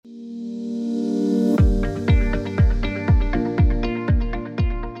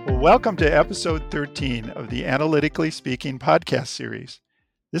Welcome to episode 13 of the Analytically Speaking podcast series.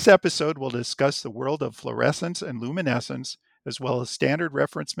 This episode will discuss the world of fluorescence and luminescence, as well as standard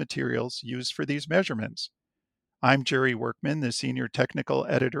reference materials used for these measurements. I'm Jerry Workman, the Senior Technical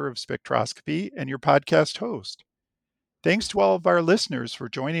Editor of Spectroscopy and your podcast host. Thanks to all of our listeners for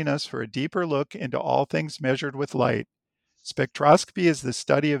joining us for a deeper look into all things measured with light. Spectroscopy is the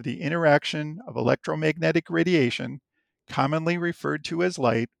study of the interaction of electromagnetic radiation, commonly referred to as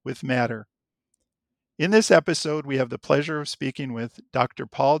light, with matter. In this episode, we have the pleasure of speaking with Dr.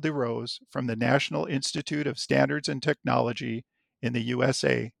 Paul DeRose from the National Institute of Standards and Technology in the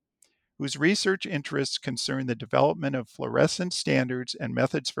USA, whose research interests concern the development of fluorescence standards and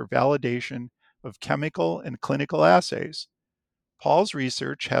methods for validation of chemical and clinical assays. Paul's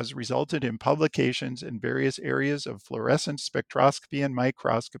research has resulted in publications in various areas of fluorescence spectroscopy and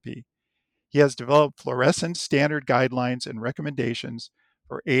microscopy. He has developed fluorescence standard guidelines and recommendations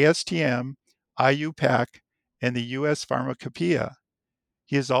for ASTM, IUPAC, and the US Pharmacopeia.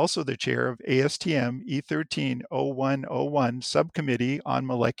 He is also the chair of ASTM E13.01.01 Subcommittee on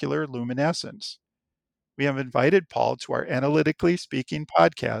Molecular Luminescence. We have invited Paul to our Analytically Speaking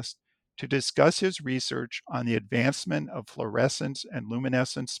podcast to discuss his research on the advancement of fluorescence and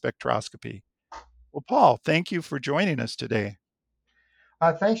luminescence spectroscopy. Well, Paul, thank you for joining us today.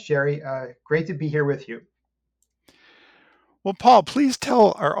 Thanks, Jerry. Great to be here with you. Well, Paul, please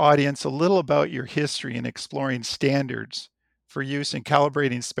tell our audience a little about your history in exploring standards for use in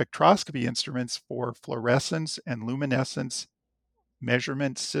calibrating spectroscopy instruments for fluorescence and luminescence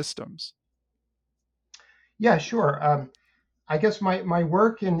measurement systems. Yeah, sure. I guess my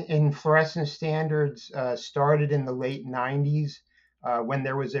work in fluorescence standards started in the late 90s when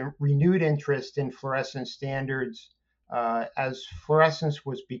there was a renewed interest in fluorescence standards as fluorescence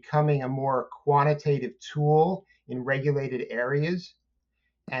was becoming a more quantitative tool in regulated areas.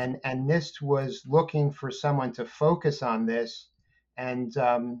 And NIST was looking for someone to focus on this. And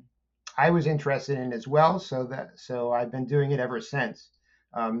I was interested in it as well, so I've been doing it ever since.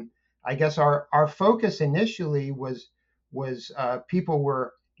 I guess our focus initially was people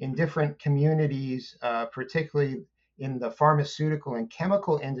were in different communities, particularly in the pharmaceutical and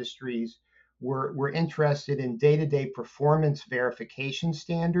chemical industries, were interested in day-to-day performance verification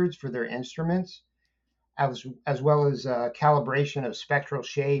standards for their instruments, as well as calibration of spectral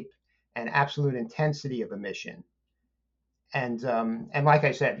shape and absolute intensity of emission. And like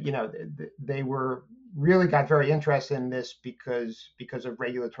I said, they were really got very interested in this because of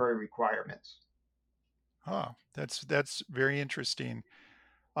regulatory requirements. That's very interesting.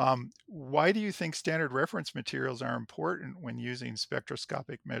 Why do you think standard reference materials are important when using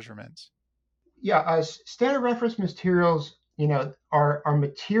spectroscopic measurements? Yeah, standard reference materials, are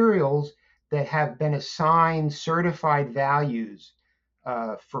materials that have been assigned certified values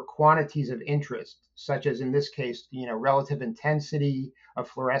for quantities of interest, such as in this case, relative intensity of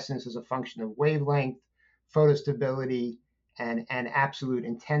fluorescence as a function of wavelength, photostability, and absolute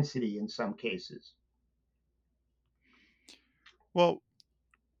intensity in some cases. Well,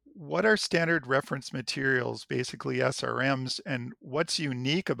 what are standard reference materials, basically SRMs, and what's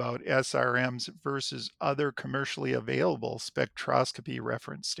unique about SRMs versus other commercially available spectroscopy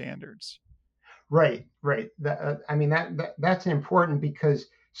reference standards? Right. That's important because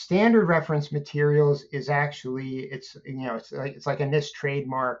standard reference materials is actually it's like a NIST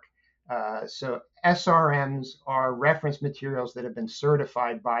trademark. So SRMs are reference materials that have been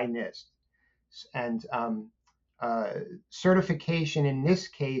certified by NIST, and certification in this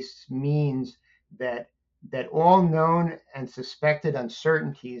case means that all known and suspected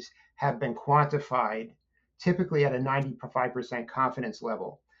uncertainties have been quantified, typically at a 95% confidence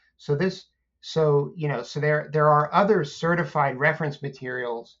level. So there are other certified reference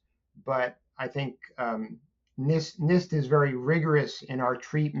materials, but I think NIST is very rigorous in our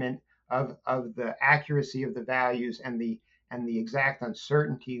treatment of the accuracy of the values and the exact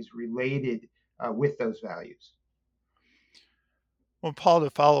uncertainties related with those values. Well, Paul, to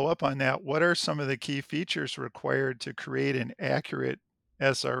follow up on that, what are some of the key features required to create an accurate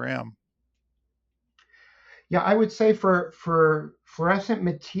SRM? Yeah, I would say for fluorescent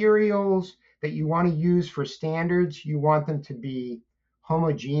materials that you want to use for standards, you want them to be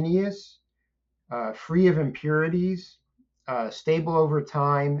homogeneous, free of impurities, stable over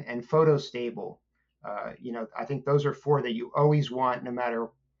time, and photostable. I think those are four that you always want, no matter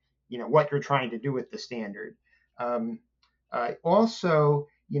what you're trying to do with the standard. Also,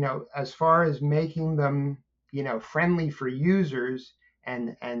 as far as making them, friendly for users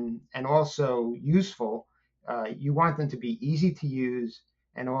and also useful, you want them to be easy to use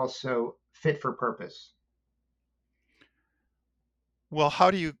and also fit for purpose. Well,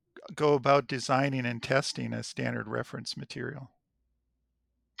 how do you go about designing and testing a standard reference material?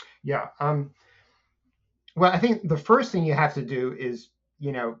 Yeah. Well, I think the first thing you have to do is,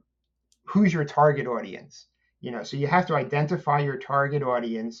 you know, who's your target audience? So you have to identify your target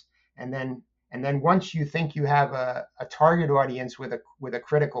audience, and then once you think you have a target audience with a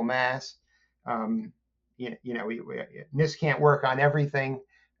critical mass, um, NIST can't work on everything.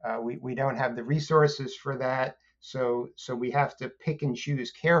 We don't have the resources for that. So we have to pick and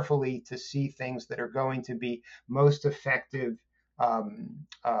choose carefully to see things that are going to be most effective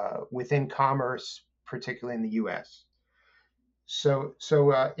within commerce, particularly in the U.S. So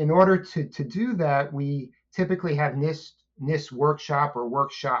in order to do that, we typically have NIST workshop or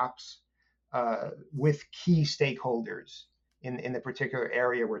workshops with key stakeholders in the particular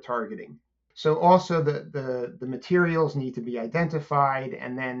area we're targeting. So also the materials need to be identified,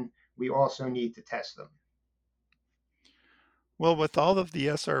 and then we also need to test them. Well, with all of the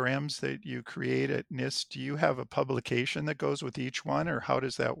SRMs that you create at NIST, do you have a publication that goes with each one, or how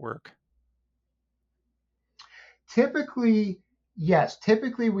does that work? Typically, yes.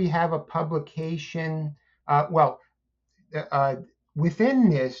 Typically, we have a publication. Well, uh, within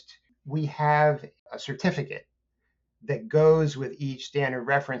NIST, we have a certificate that goes with each standard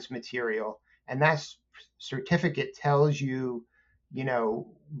reference material, and that certificate tells you,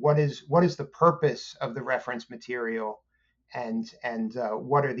 what is the purpose of the reference material, and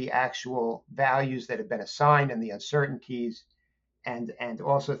what are the actual values that have been assigned and the uncertainties, and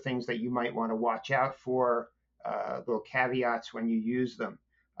also things that you might want to watch out for, little caveats when you use them.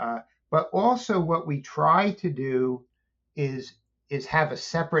 Uh, but also, what we try to do is is have a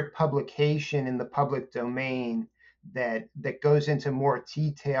separate publication in the public domain that goes into more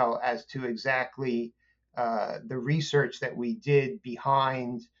detail as to exactly the research that we did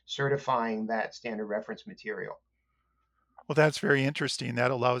behind certifying that standard reference material. Well, that's very interesting.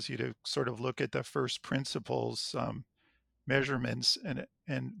 That allows you to sort of look at the first principles measurements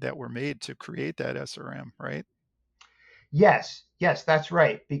and that were made to create that SRM, right? Yes, yes, that's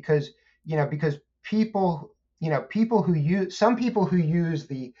right. Because people who use some people who use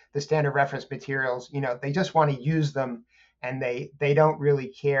the standard reference materials, they just want to use them, and they don't really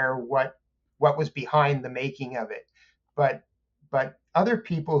care what was behind the making of it. But but other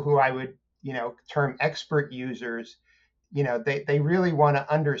people who I would term expert users, they really want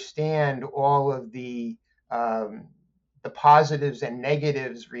to understand all of um, the positives and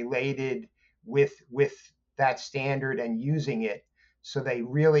negatives related with that standard and using it, so they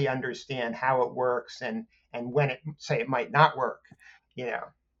really understand how it works, and when it might not work you know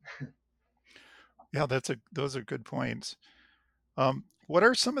Yeah, those are good points. What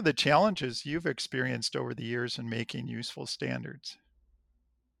are some of the challenges you've experienced over the years in making useful standards?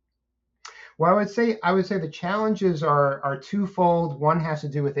 Well, I would say the challenges are twofold. One has to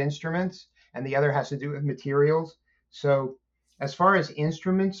do with instruments, and the other has to do with materials. So as far as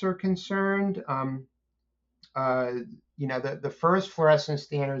instruments are concerned, uh, the first fluorescence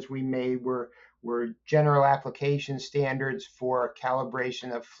standards we made were general application standards for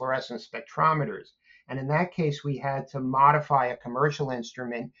calibration of fluorescence spectrometers. And in that case, we had to modify a commercial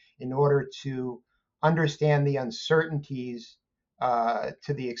instrument in order to understand the uncertainties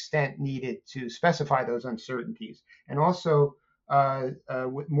to the extent needed to specify those uncertainties. And also,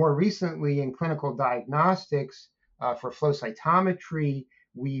 more recently in clinical diagnostics for flow cytometry,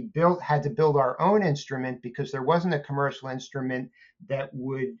 we had to build our own instrument because there wasn't a commercial instrument that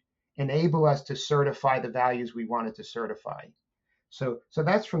would enable us to certify the values we wanted to certify. So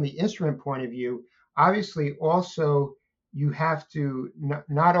that's from the instrument point of view. Obviously, also you have to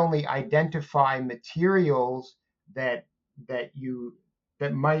not only identify materials that that you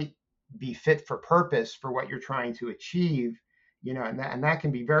that might be fit for purpose for what you're trying to achieve, and that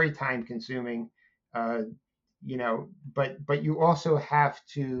can be very time consuming. Uh, but you also have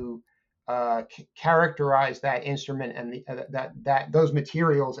to characterize that instrument and that those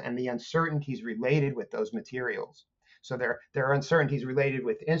materials and the uncertainties related with those materials. So there are uncertainties related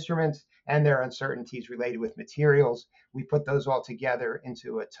with instruments, and there are uncertainties related with materials. We put those all together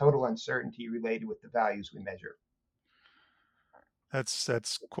into a total uncertainty related with the values we measure.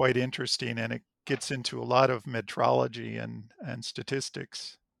 That's quite interesting, and it gets into a lot of metrology and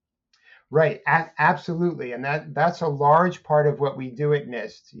statistics. Right, absolutely, and that's a large part of what we do at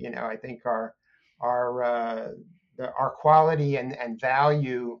NIST. I think our our quality and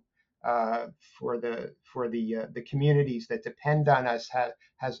value for the communities that depend on us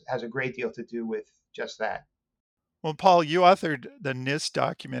has a great deal to do with just that. Well, Paul, you authored the NIST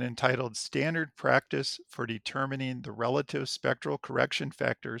document entitled Standard Practice for Determining the Relative Spectral Correction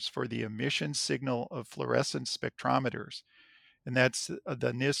Factors for the Emission Signal of Fluorescence Spectrometers. and that's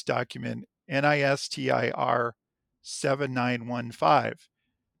the NIST document NISTIR 7915.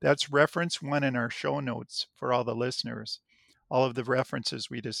 That's reference 1 in our show notes for all the listeners. All of the references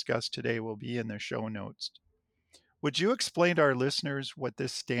we discussed today will be in the show notes. Would you explain to our listeners what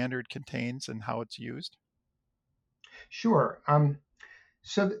this standard contains and how it's used? Sure.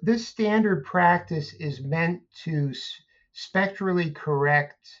 So this standard practice is meant to spectrally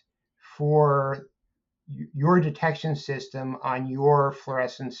correct for your detection system on your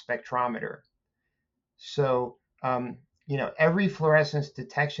fluorescence spectrometer. So, every fluorescence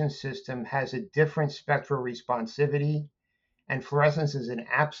detection system has a different spectral responsivity, and fluorescence is an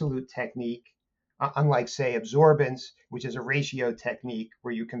absolute technique, unlike, say, absorbance, which is a ratio technique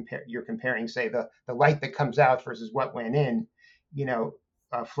where you're comparing, say, the light that comes out versus what went in. You know,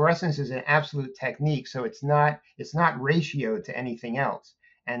 Fluorescence is an absolute technique, so it's not ratio to anything else.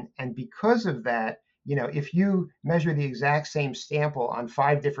 And because of that, if you measure the exact same sample on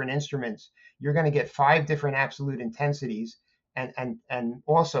 5 different instruments, you're going to get 5 different absolute intensities and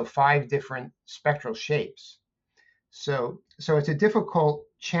also 5 different spectral shapes. So it's a difficult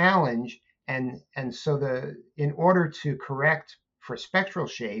challenge, and so in order to correct for spectral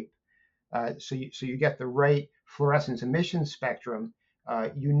shape, so you get the right fluorescence emission spectrum,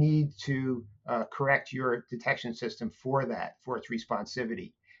 you need to correct your detection system for its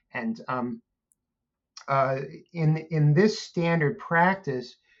responsivity. And uh, in this standard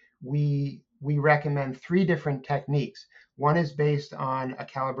practice, we recommend 3 different techniques. One is based on a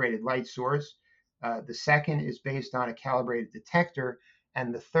calibrated light source. The second is based on a calibrated detector,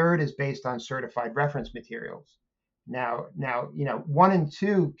 and the third is based on certified reference materials. Now, 1 and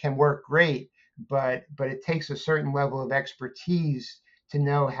 2 can work great, but it takes a certain level of expertise to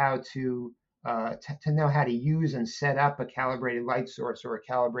know how to use and set up a calibrated light source or a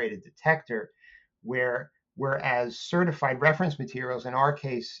calibrated detector, whereas certified reference materials, in our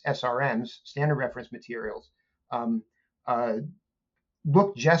case SRMs, standard reference materials, um, uh,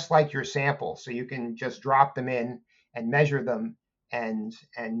 look just like your sample, so you can just drop them in and measure them and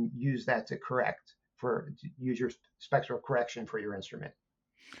use that to use your spectral correction for your instrument.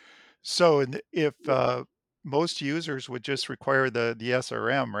 So, if most users would just require the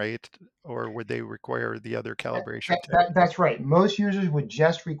SRM, right? Or would they require the other calibration technique? That's right. Most users would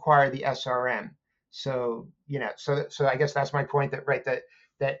just require the SRM. So I guess that's my point,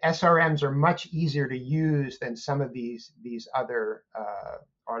 that SRMs are much easier to use than some of these other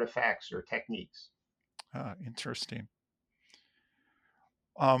artifacts or techniques. Interesting.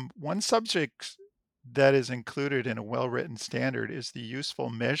 One subject that is included in a well-written standard is the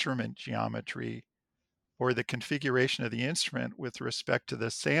useful measurement geometry or the configuration of the instrument with respect to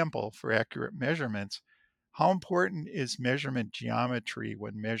the sample for accurate measurements. How important is measurement geometry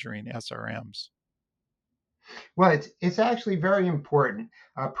when measuring SRMs? Well, it's actually very important,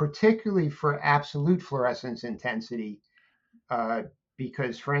 particularly for absolute fluorescence intensity, uh,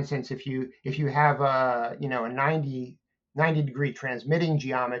 because, for instance, if you have a 90 degree transmitting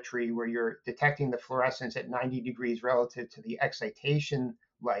geometry where you're detecting the fluorescence at 90 degrees relative to the excitation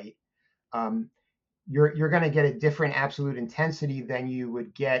light, um, you're going to get a different absolute intensity than you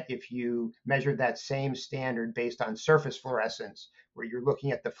would get if you measured that same standard based on surface fluorescence, where you're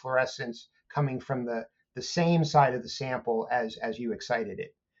looking at the fluorescence coming from the same side of the sample as you excited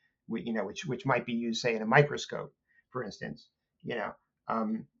it, which might be used, say, in a microscope, for instance. You know,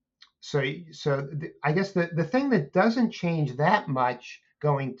 um, I guess the thing that doesn't change that much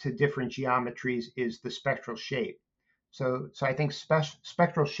going to different geometries is the spectral shape. So I think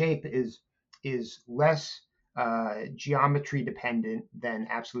spectral shape is less geometry dependent than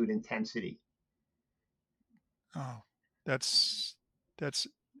absolute intensity. Oh, that's that's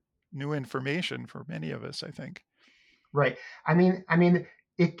new information for many of us, I think. Right. I mean,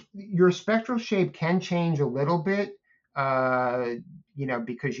 your spectral shape can change a little bit, uh,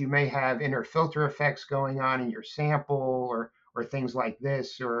 because you may have inner filter effects going on in your sample, or things like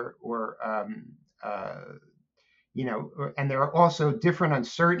this, and there are also different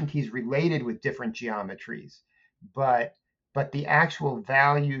uncertainties related with different geometries, but the actual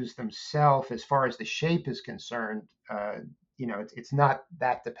values themselves, as far as the shape is concerned, it's not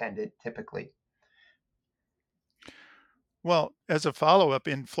that dependent typically. Well, as a follow-up,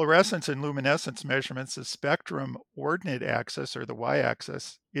 in fluorescence and luminescence measurements, the spectrum ordinate axis, or the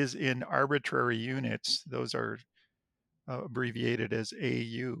y-axis, is in arbitrary units. Those are abbreviated as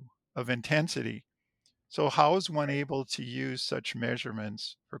AU, of intensity. So how is one Right. able to use such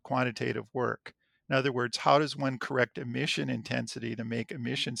measurements for quantitative work? In other words, how does one correct emission intensity to make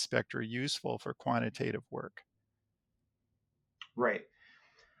emission spectra useful for quantitative work? Right.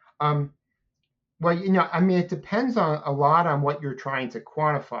 Um, Well, I mean, it depends on a lot on what you're trying to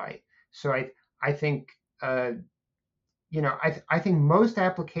quantify. So I think, I think most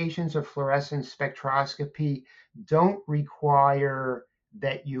applications of fluorescence spectroscopy don't require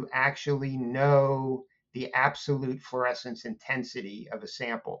that you actually know the absolute fluorescence intensity of a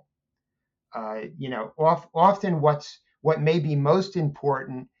sample. Often what may be most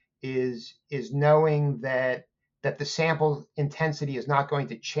important is knowing that the sample intensity is not going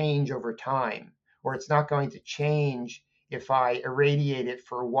to change over time, or it's not going to change if I irradiate it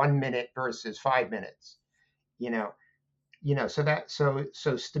for 1 minute versus 5 minutes. You know,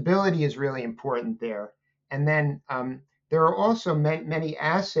 so stability is really important there. And then there are also many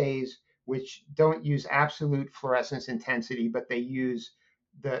assays which don't use absolute fluorescence intensity, but they use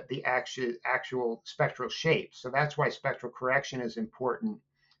the actual spectral shape. So that's why spectral correction is important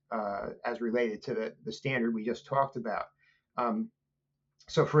as related to the standard we just talked about. Um,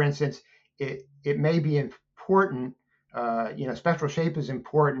 so for instance, it may be important, spectral shape is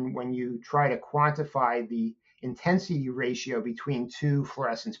important when you try to quantify the intensity ratio between two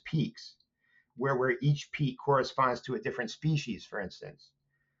fluorescence peaks, where each peak corresponds to a different species, for instance.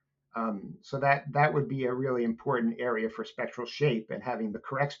 So that would be a really important area for spectral shape and having the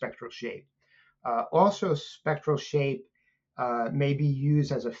correct spectral shape. Also, spectral shape may be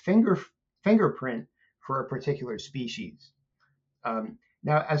used as a fingerprint for a particular species.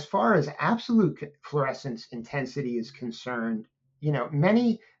 Now, as far as absolute fluorescence intensity is concerned,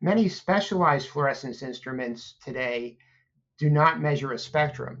 many specialized fluorescence instruments today do not measure a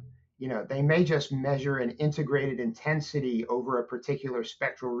spectrum. They may just measure an integrated intensity over a particular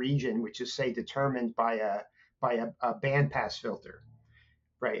spectral region, which is, say, determined by a bandpass filter,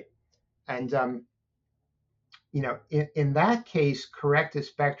 right? And in that case, corrected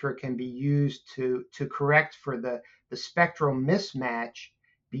spectra can be used to correct for the spectral mismatch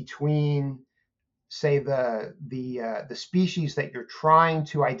between, say, the species that you're trying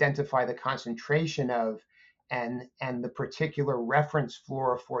to identify the concentration of, and the particular reference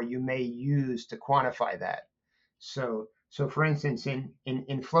fluorophore you may use to quantify that. So for instance,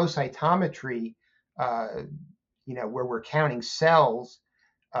 in flow cytometry, where we're counting cells,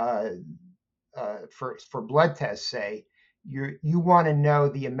 uh, for blood tests, say, you want to know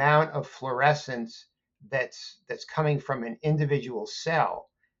the amount of fluorescence that's coming from an individual cell,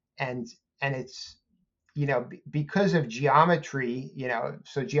 and it's, because of geometry,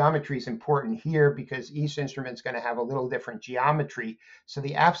 so geometry is important here because each instrument's going to have a little different geometry. So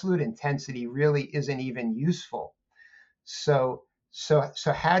the absolute intensity really isn't even useful. So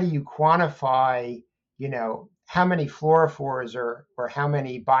how do you quantify, how many fluorophores or how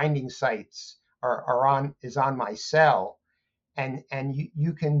many binding sites is on my cell? And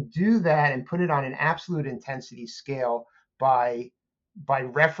you can do that and put it on an absolute intensity scale by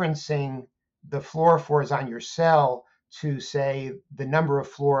referencing the fluorophores on your cell to, say, the number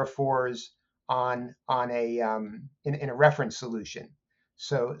of fluorophores on in a reference solution.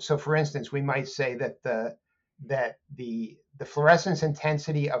 So for instance, we might say that the fluorescence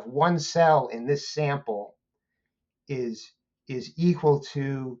intensity of one cell in this sample is equal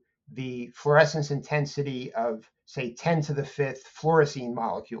to the fluorescence intensity of, say, 10 to the fifth fluorescein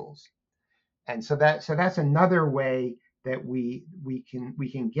molecules. And so that's another way that we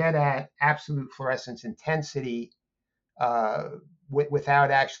can get at absolute fluorescence intensity without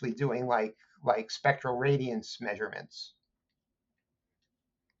actually doing like spectral radiance measurements.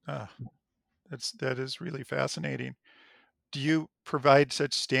 Ah, that is really fascinating. Do you provide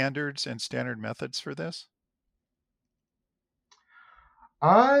such standards and standard methods for this?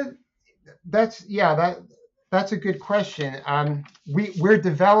 Uh, that's a good question. We're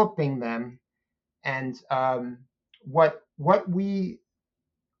developing them, and what we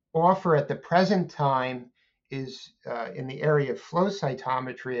offer at the present time is, in the area of flow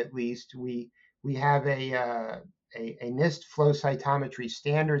cytometry. At least we have a NIST flow cytometry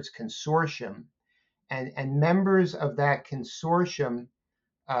standards consortium, and members of that consortium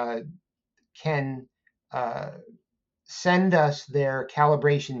uh, can uh, send us their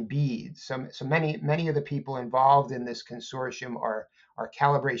calibration beads. So many of the people involved in this consortium are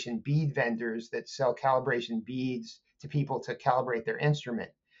calibration bead vendors that sell calibration beads to people to calibrate their instrument.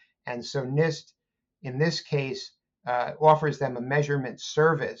 And so NIST, in this case, offers them a measurement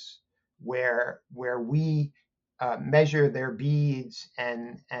service where we measure their beads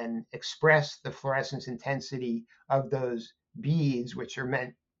and express the fluorescence intensity of those beads, which are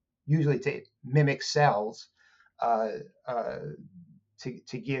meant usually to mimic cells, uh, uh,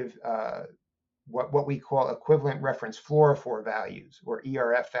 to give what we call equivalent reference fluorophore values, or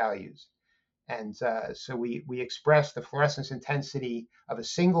ERF values. And so we express the fluorescence intensity of a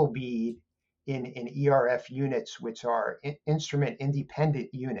single bead in ERF units, which are instrument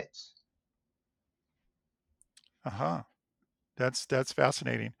independent units. Uh-huh. That's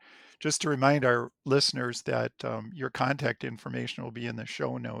fascinating. Just to remind our listeners that your contact information will be in the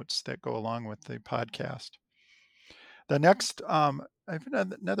show notes that go along with the podcast. The next, I have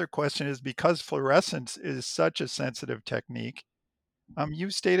another question is because fluorescence is such a sensitive technique,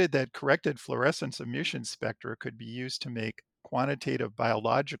 you stated that corrected fluorescence emission spectra could be used to make quantitative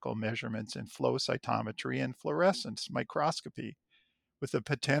biological measurements in flow cytometry and fluorescence microscopy, with the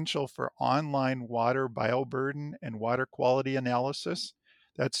potential for online water bioburden and water quality analysis,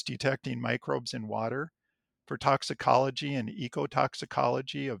 that's detecting microbes in water, for toxicology and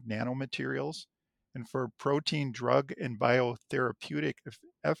ecotoxicology of nanomaterials, and for protein drug and biotherapeutic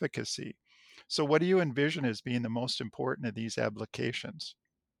efficacy. So, what do you envision as being the most important of these applications?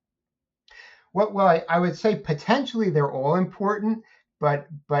 Well, I would say potentially they're all important, but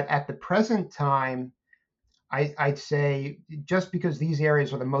at the present time, I'd say just because these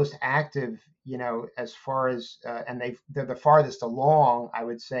areas are the most active, as far as and they're the farthest along, I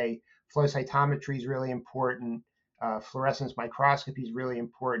would say flow cytometry is really important, fluorescence microscopy is really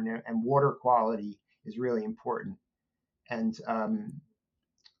important, and water quality is really important. And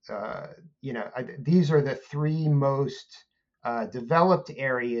these are the three most developed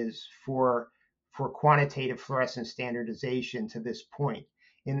areas for quantitative fluorescence standardization to this point.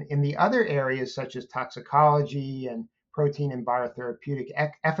 In the other areas, such as toxicology and protein and biotherapeutic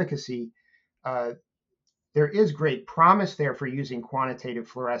efficacy, uh, there is great promise there for using quantitative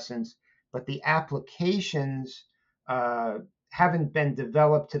fluorescence, but the applications uh, haven't been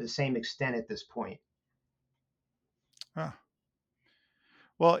developed to the same extent at this point. Ah,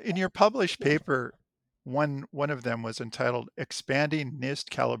 well, in your published paper, one of them was entitled Expanding NIST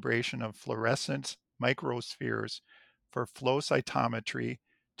Calibration of Fluorescence Microspheres for Flow Cytometry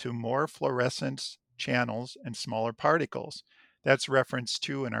to More Fluorescence Channels and Smaller Particles. That's reference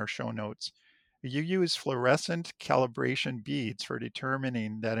 2 in our show notes. You use fluorescent calibration beads for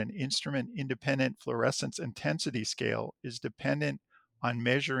determining that an instrument independent fluorescence intensity scale is dependent on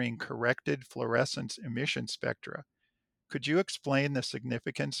measuring corrected fluorescence emission spectra. Could you explain the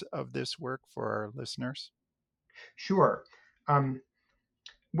significance of this work for our listeners? Sure. Um,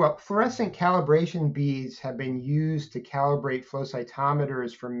 Well, fluorescent calibration beads have been used to calibrate flow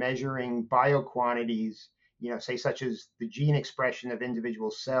cytometers for measuring bioquantities, say such as the gene expression of individual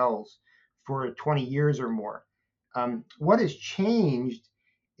cells for 20 years or more. What has changed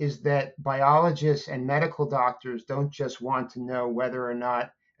is that biologists and medical doctors don't just want to know whether or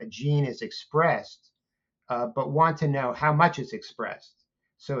not a gene is expressed, but want to know how much it's expressed.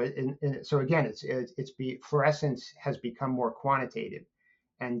 So again, fluorescence has become more quantitative.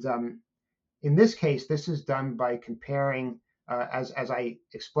 And in this case, this is done by comparing, as I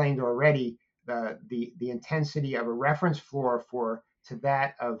explained already, the intensity of a reference fluorophore to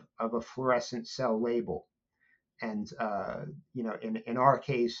that of a fluorescent cell label. And in our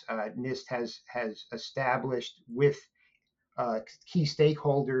case, NIST has established with key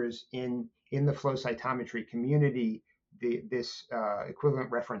stakeholders in the flow cytometry community this equivalent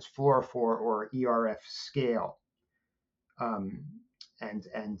reference fluorophore or ERF scale. Um,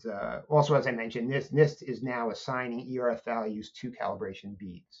 and also, as I mentioned, NIST is now assigning ERF values to calibration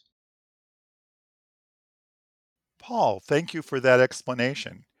beads. Paul, thank you for that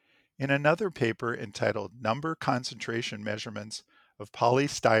explanation. In another paper entitled Number Concentration Measurements of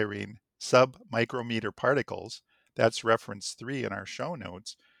Polystyrene Submicrometer Particles, that's reference 3 in our show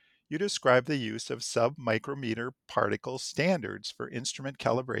notes, you describe the use of submicrometer particle standards for instrument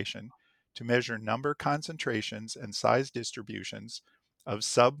calibration to measure number concentrations and size distributions of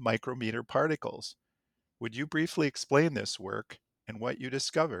submicrometer particles. Would you briefly explain this work and what you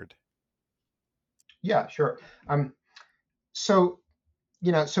discovered? Yeah, sure. Um, so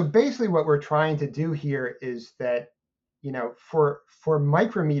so basically, what we're trying to do here is that for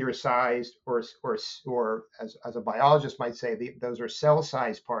micrometer sized or as a biologist might say, those are cell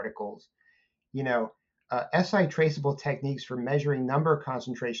sized particles. You know, SI traceable techniques for measuring number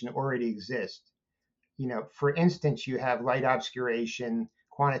concentration already exist. For instance, you have light obscuration,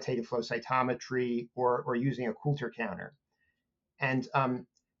 quantitative flow cytometry, or using a Coulter counter. And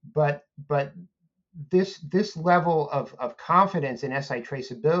but this level of confidence in SI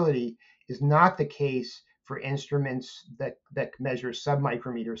traceability is not the case for instruments that measure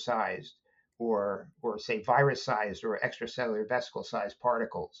submicrometer sized or say virus sized or extracellular vesicle sized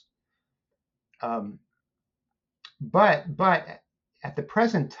particles. Um, but at the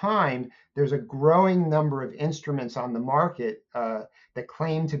present time, there's a growing number of instruments on the market that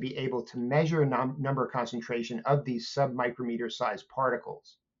claim to be able to measure number concentration of these submicrometer sized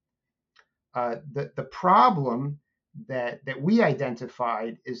particles. The problem that we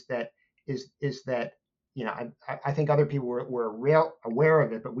identified is that I think other people were real aware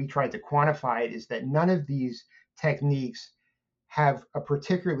of it, but we tried to quantify it, is that none of these techniques have a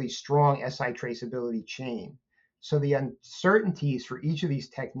particularly strong SI traceability chain. So the uncertainties for each of these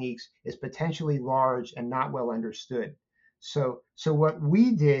techniques is potentially large and not well understood. So what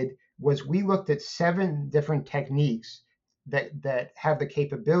we did was we looked at 7 different techniques that have the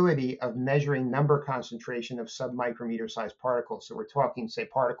capability of measuring number concentration of submicrometer sized particles. So we're talking, say,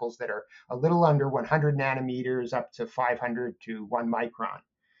 particles that are a little under 100 nanometers up to 500 to 1 micron.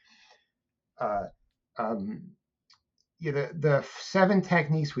 Uh, um, the 7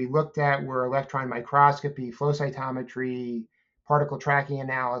 techniques we looked at were electron microscopy, flow cytometry, particle tracking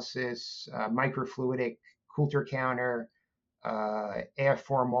analysis, microfluidic Coulter counter,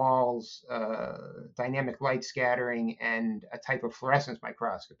 AF4 mols, dynamic light scattering, and a type of fluorescence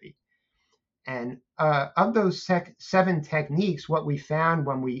microscopy. And of those 7 techniques, what we found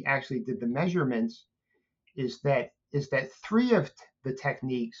when we actually did the measurements is that 3 of the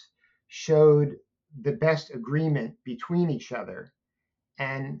techniques showed the best agreement between each other,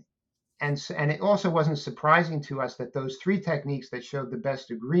 and it also wasn't surprising to us that those 3 techniques that showed the best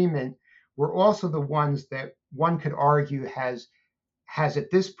agreement were also the ones that one could argue has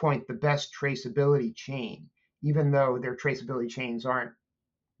at this point the best traceability chain, even though their traceability chains aren't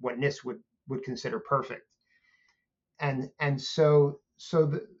what NIST would consider perfect. So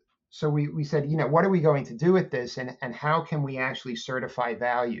we said, what are we going to do with this, and how can we actually certify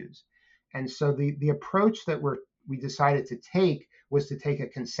values? And so the approach that we decided to take was to take a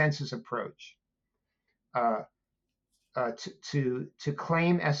consensus approach to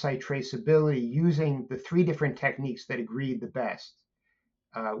claim SI traceability using the 3 different techniques that agreed the best.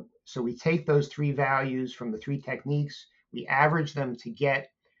 So we take those 3 values from the 3 techniques, we average them to get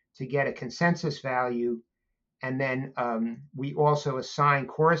a consensus value, and then we also assign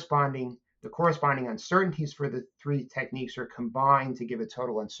the corresponding uncertainties for the 3 techniques are combined to give a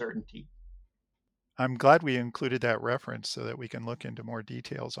total uncertainty. I'm glad we included that reference so that we can look into more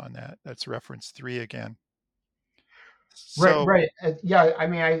details on that. That's reference 3 again. So, Right. Yeah, I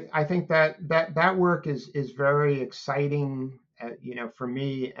mean, I think that work is very exciting, for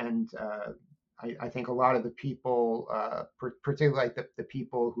me, and I think a lot of the people, particularly like the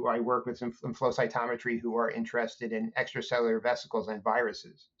people who I work with in flow cytometry, who are interested in extracellular vesicles and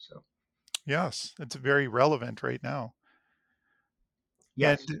viruses. So yes, it's very relevant right now.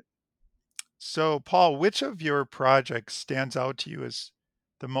 yes, And so, Paul, which of your projects stands out to you as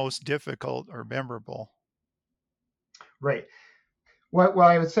the most difficult or memorable? right. Well,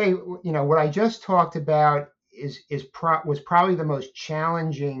 I would say, what I just talked about was probably the most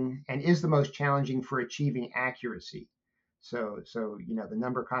challenging, and is the most challenging for achieving accuracy. So the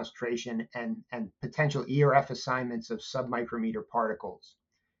number concentration and potential ERF assignments of submicrometer particles,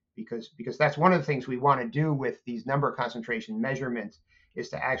 because that's one of the things we want to do with these number concentration measurements, is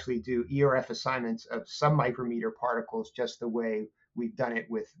to actually do ERF assignments of submicrometer particles just the way we've done it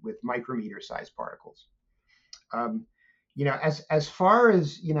with micrometer sized particles. Um, as far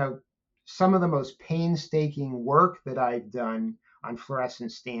as some of the most painstaking work that I've done on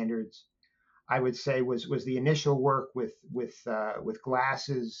fluorescence standards, I would say was the initial work with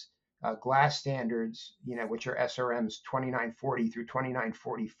glasses, glass standards, which are SRMs 2940 through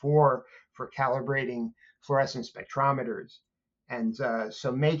 2944 for calibrating fluorescence spectrometers. And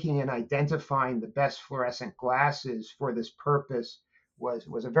so making and identifying the best fluorescent glasses for this purpose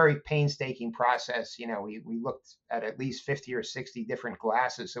was a very painstaking process. We looked at least 50 or 60 different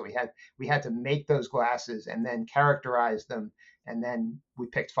glasses. So we had to make those glasses and then characterize them, and then we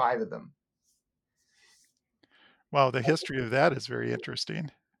picked 5 of them. Wow, the history of that is very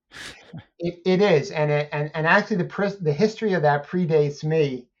interesting. It is, and actually the history of that predates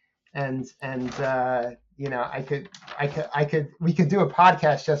me, and we could do a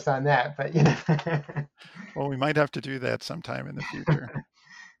podcast just on that, but Well, we might have to do that sometime in the future.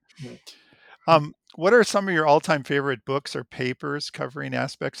 What are some of your all-time favorite books or papers covering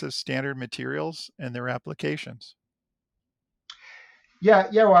aspects of standard materials and their applications? Yeah.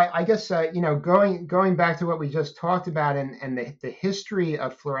 Well, I guess going back to what we just talked about, and the history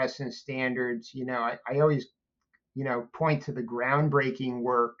of fluorescence standards. I always point to the groundbreaking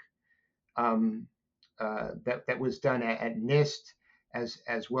work that was done at NIST,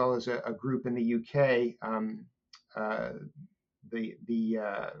 as well as a group in the UK. The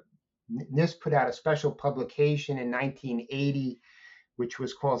NIST put out a special publication in 1980, which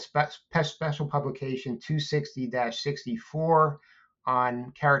was called Special Publication 260-64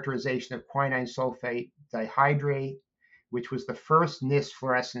 on characterization of quinine sulfate dihydrate, which was the first NIST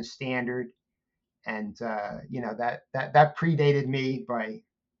fluorescence standard. And that predated me by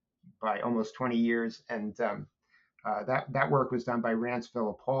almost 20 years. And that work was done by Rance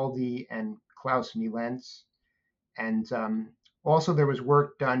Villapaldi and Klaus Mielentz. And also there was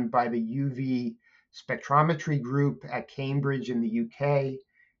work done by the UV spectrometry group at Cambridge in the UK.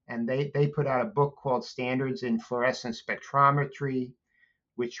 And they put out a book called Standards in Fluorescence Spectrometry,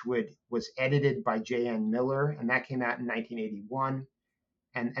 which was edited by J.N. Miller, and that came out in 1981.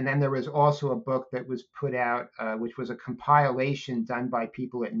 And then there was also a book that was put out, which was a compilation done by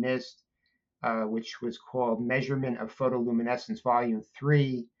people at NIST, which was called Measurement of Photoluminescence Volume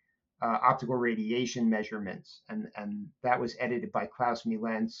 3, Optical Radiation Measurements. And that was edited by Klaus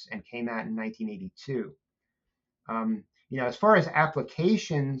Mielentz and came out in 1982. As far as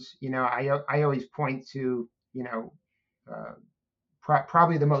applications, I always point to, uh,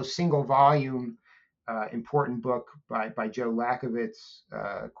 probably the most single volume important book by Joe Lakovitz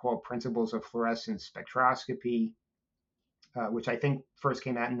called Principles of Fluorescence Spectroscopy, which I think first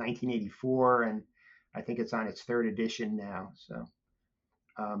came out in 1984, and I think it's on its third edition now. So,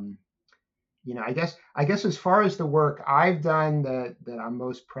 I guess as far as the work I've done that I'm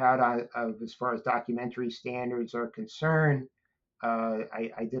most proud of as far as documentary standards are concerned,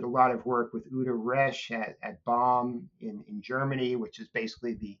 I did a lot of work with Uta Resch at BAM in Germany, which is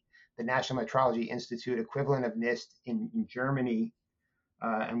basically the National Metrology Institute equivalent of NIST in Germany.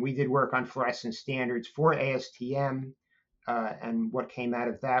 And we did work on fluorescence standards for ASTM. And what came out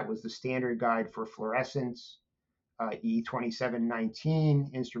of that was the standard guide for fluorescence,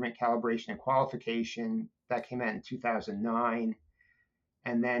 E13.01.01, instrument calibration and qualification. That came out in 2009.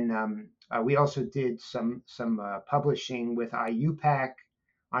 And then we also did some publishing with IUPAC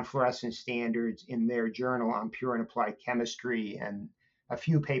on fluorescence standards in their journal on pure and applied chemistry, and a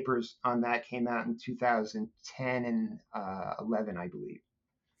few papers on that came out in 2010 and 11, I believe.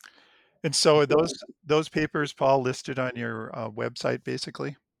 And so are those papers, Paul, listed on your website,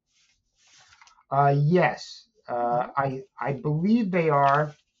 basically? Yes, I believe they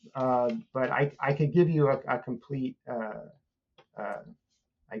are, but I could give you a complete, I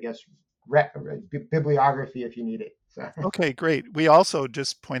guess, bibliography if you need it. So. Okay, great. We also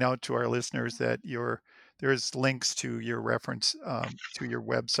just point out to our listeners that there's links to your reference to your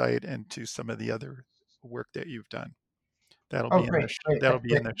website and to some of the other work that you've done. That'll Oh, be in great, great, that'll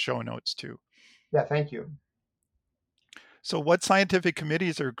be in great. the show notes too. Yeah, thank you. So, what scientific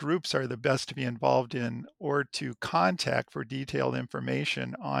committees or groups are the best to be involved in or to contact for detailed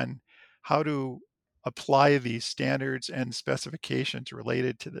information on how to apply these standards and specifications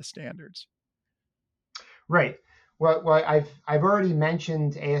related to the standards? Right. Well, I've already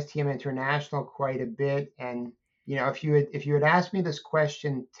mentioned ASTM International quite a bit, and if you had asked me this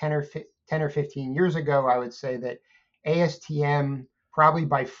question 10 or 15 years ago, I would say that ASTM probably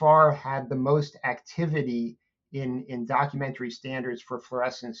by far had the most activity in documentary standards for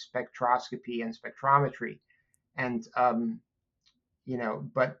fluorescence spectroscopy and spectrometry, and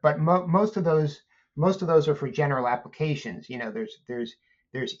most of those are for general applications. There's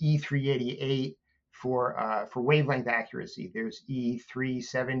E388 for wavelength accuracy. There's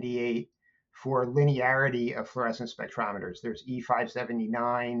E378 for linearity of fluorescence spectrometers. There's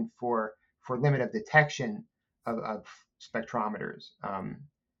E579 for limit of detection of spectrometers.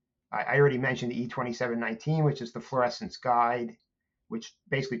 I already mentioned the E2719, which is the fluorescence guide, which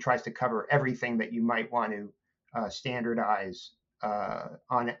basically tries to cover everything that you might want to standardize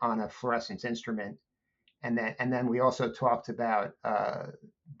on a fluorescence instrument. And then we also talked about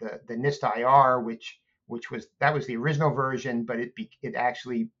the NIST IR, which was the original version, but it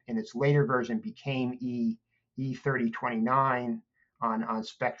actually in its later version became E3029 on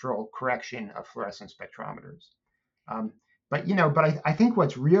spectral correction of fluorescence spectrometers. But I think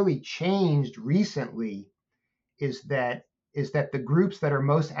what's really changed recently is that the groups that are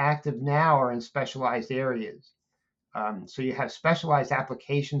most active now are in specialized areas. So you have specialized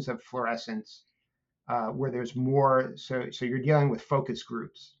applications of fluorescence where there's more. So you're dealing with focus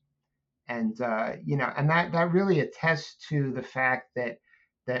groups, and and that really attests to the fact that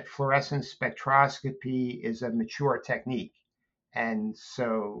fluorescence spectroscopy is a mature technique, and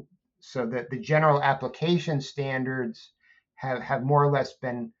so that the general application standards have more or less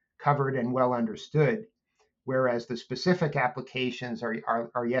been covered and well understood, whereas the specific applications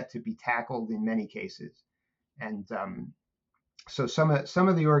are yet to be tackled in many cases. And so some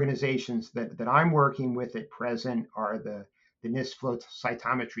of the organizations that I'm working with at present are the NIST Flow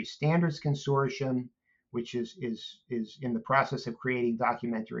Cytometry Standards Consortium, which is in the process of creating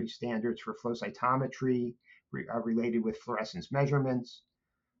documentary standards for flow cytometry related with fluorescence measurements.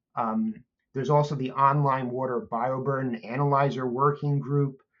 There's also the Online Water Bioburden Analyzer Working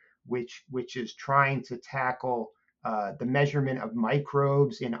Group, which is trying to tackle the measurement of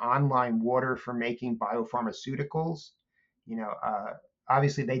microbes in online water for making biopharmaceuticals. You know,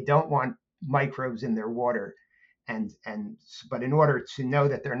 obviously they don't want microbes in their water, and but in order to know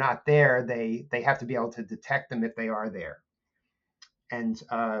that they're not there, they have to be able to detect them if they are there. And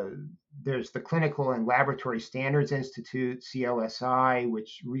there's the Clinical and Laboratory Standards Institute, CLSI,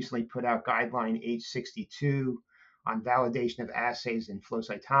 which recently put out guideline H62 on validation of assays in flow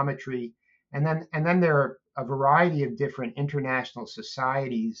cytometry. And then there are a variety of different international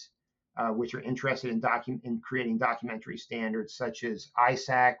societies which are interested in creating documentary standards, such as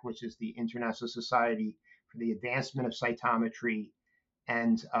ISAC, which is the International Society for the Advancement of Cytometry,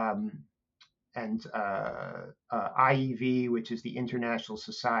 and IEV, which is the International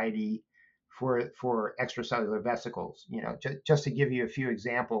Society for Extracellular Vesicles. Just to give you a few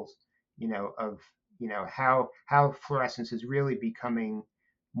examples, of how fluorescence is really becoming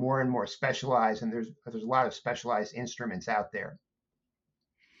more and more specialized, and there's a lot of specialized instruments out there.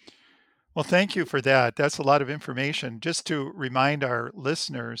 Well, thank you for that. That's a lot of information. Just to remind our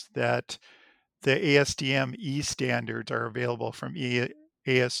listeners that the ASTM E standards are available from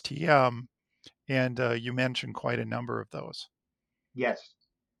ASTM, and you mentioned quite a number of those. Yes.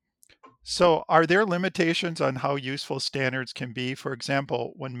 So, are there limitations on how useful standards can be, for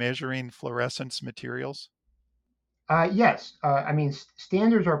example, when measuring fluorescence materials? Yes. I mean,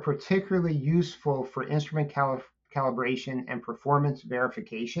 standards are particularly useful for instrument calibration and performance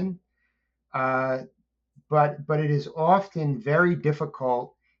verification. Uh, but it is often very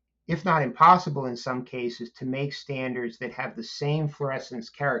difficult, if not impossible in some cases, to make standards that have the same fluorescence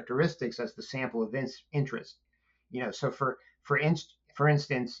characteristics as the sample of interest. So for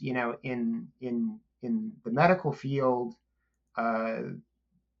instance, in the medical field, uh,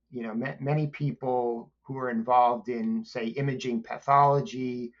 many people who are involved in, say, imaging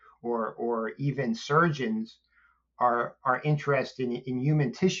pathology, or even surgeons are interested in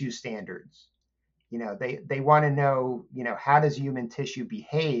human tissue standards. They want to know, how does human tissue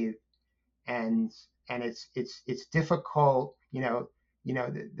behave, and it's difficult,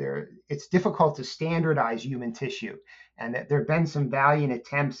 it's difficult to standardize human tissue, and that there have been some valiant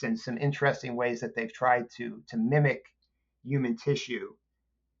attempts and some interesting ways that they've tried to mimic human tissue.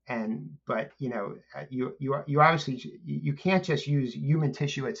 But you obviously, you can't just use human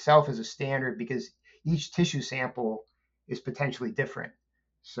tissue itself as a standard, because each tissue sample is potentially different.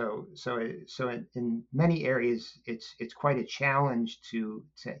 So in many areas, it's quite a challenge to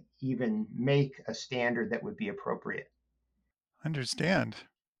even make a standard that would be appropriate. Understand.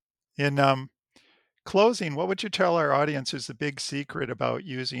 In closing, what would you tell our audience is the big secret about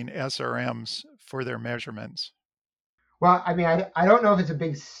using SRMs for their measurements? Well, I mean, I don't know if it's a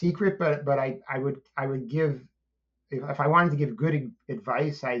big secret, but I would give, if I wanted to give good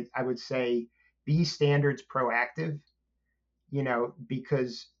advice, I would say be standards proactive.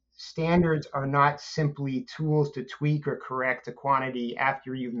 Because standards are not simply tools to tweak or correct a quantity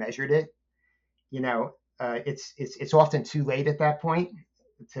after you've measured it. It's often too late at that point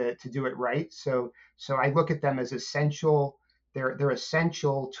to do it right. So I look at them as essential. They're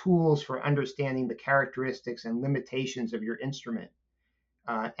essential tools for understanding the characteristics and limitations of your instrument.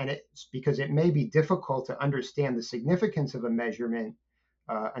 And it's because it may be difficult to understand the significance of a measurement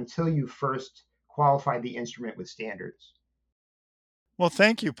until you first qualify the instrument with standards. Well,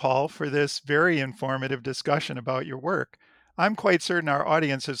 thank you, Paul, for this very informative discussion about your work. I'm quite certain our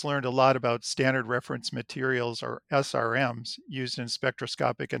audience has learned a lot about standard reference materials, or SRMs, used in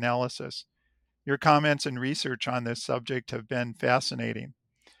spectroscopic analysis. Your comments and research on this subject have been fascinating.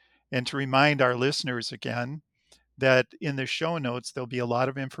 And to remind our listeners again, that in the show notes, there'll be a lot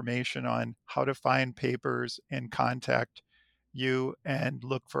of information on how to find papers and contact you and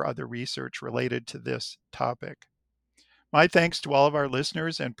look for other research related to this topic. My thanks to all of our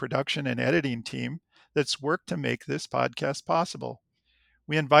listeners and production and editing team that's worked to make this podcast possible.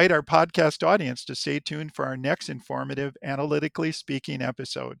 We invite our podcast audience to stay tuned for our next informative Analytically Speaking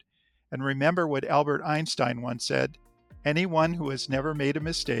episode. And remember what Albert Einstein once said: anyone who has never made a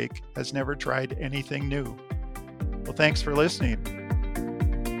mistake has never tried anything new. Well, thanks for listening.